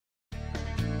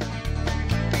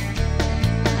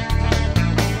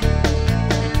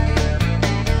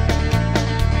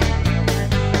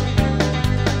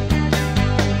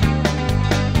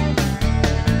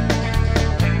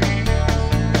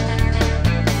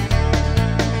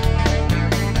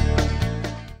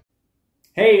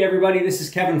Hey everybody, this is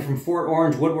Kevin from Fort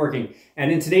Orange Woodworking,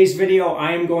 and in today's video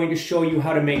I am going to show you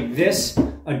how to make this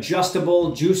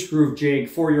adjustable juice groove jig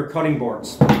for your cutting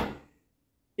boards.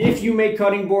 If you make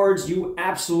cutting boards, you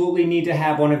absolutely need to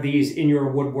have one of these in your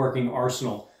woodworking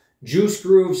arsenal. Juice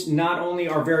grooves not only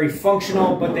are very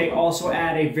functional, but they also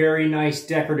add a very nice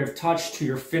decorative touch to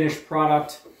your finished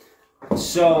product.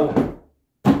 So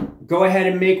go ahead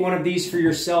and make one of these for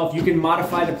yourself. You can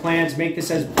modify the plans, make this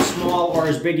as small or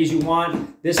as big as you want.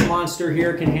 This monster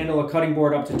here can handle a cutting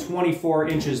board up to 24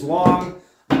 inches long.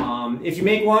 If you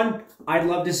make one, I'd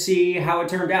love to see how it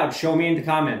turned out. Show me in the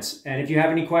comments. And if you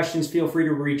have any questions, feel free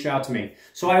to reach out to me.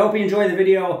 So I hope you enjoy the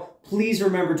video. Please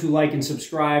remember to like and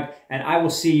subscribe, and I will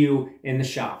see you in the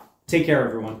shop. Take care,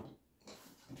 everyone.